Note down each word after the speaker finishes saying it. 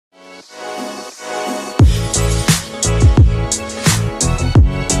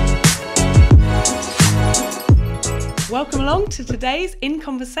welcome along to today's In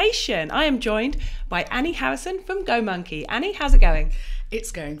Conversation. I am joined by Annie Harrison from GoMunkee. Annie, how's it going?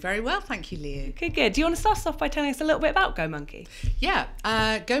 It's going very well, thank you, Leo. Good, good. Do you want to start us off by telling us a little bit about GoMunkee? Yeah,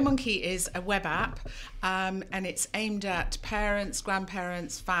 GoMunkee is a web app and it's aimed at parents,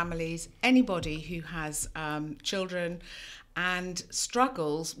 grandparents, families, anybody who has children and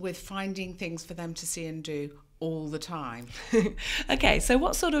struggles with finding things for them to see and do all the time. Okay, so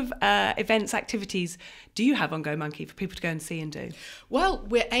what sort of events, activities do you have on GoMunkee for people to go and see and do? Well,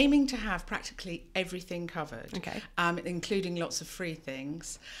 we're aiming to have practically everything covered, okay, including lots of free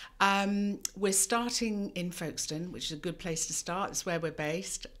things. We're starting in Folkestone, which is a good place to start. It's where we're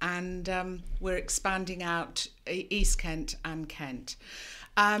based, and we're expanding out East Kent and Kent.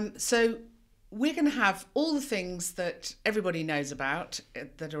 So we're going to have all the things that everybody knows about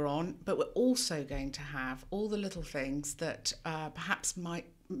that are on, but we're also going to have all the little things that perhaps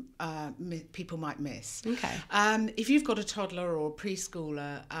people might miss. Okay. If you've got a toddler or a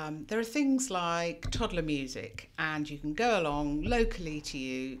preschooler, there are things like toddler music, and you can go along locally to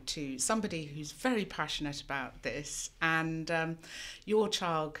you to somebody who's very passionate about this, and your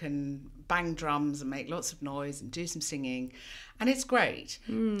child can bang drums and make lots of noise and do some singing, and it's great.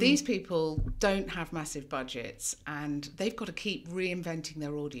 These people don't have massive budgets, and they've got to keep reinventing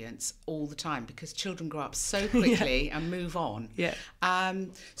their audience all the time because children grow up so quickly and move on. Yeah.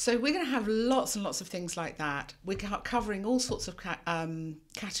 So we're going to have lots and lots of things like that. We're covering all sorts of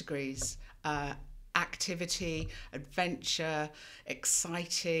categories: activity, adventure,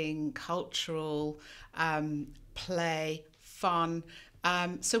 exciting, cultural, play, fun.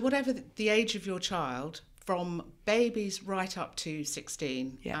 So whatever the age of your child, from babies right up to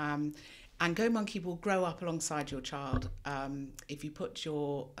 16, and GoMunkee will grow up alongside your child. If you put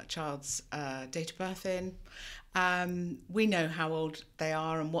your child's date of birth in, we know how old they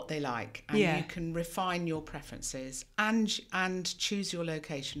are and what they like, and you can refine your preferences and choose your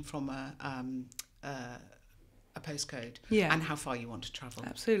location from a postcode and how far you want to travel.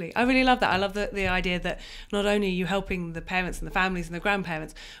 Absolutely. I really love that. I love the idea that not only are you helping the parents and the families and the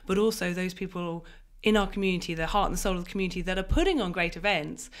grandparents, but also those people in our community, the heart and soul of the community, that are putting on great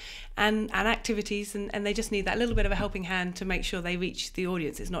events and activities, and they just need that little bit of a helping hand to make sure they reach the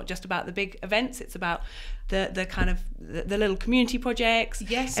audience. It's not just about the big events, it's about the kind of the little community projects,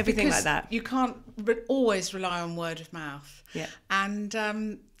 everything like that. You can't always rely on word of mouth. Yeah. And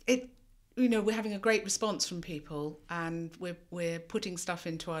we're having a great response from people, and we're putting stuff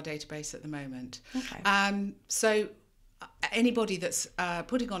into our database at the moment. Okay. So anybody that's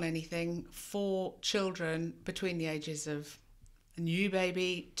putting on anything for children between the ages of a new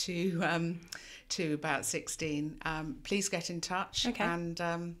baby to about 16, please get in touch and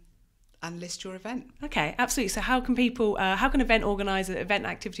list your event. Okay, absolutely. So how can people, how can event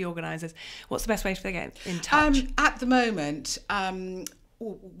activity organisers, what's the best way to get in touch? At the moment,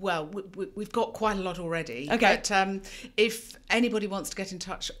 well, we've got quite a lot already. Okay. But if anybody wants to get in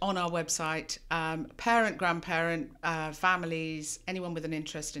touch on our website, parent, grandparent, families, anyone with an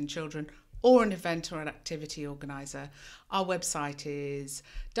interest in children, or an event or an activity organiser, our website is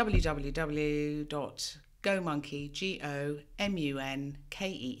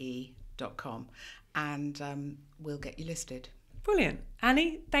www.gomunkee.com, and we'll get you listed. Brilliant.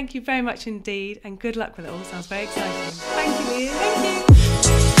 Annie, thank you very much indeed, and good luck with it all. Sounds very exciting. Thank you, Leah. Thank you.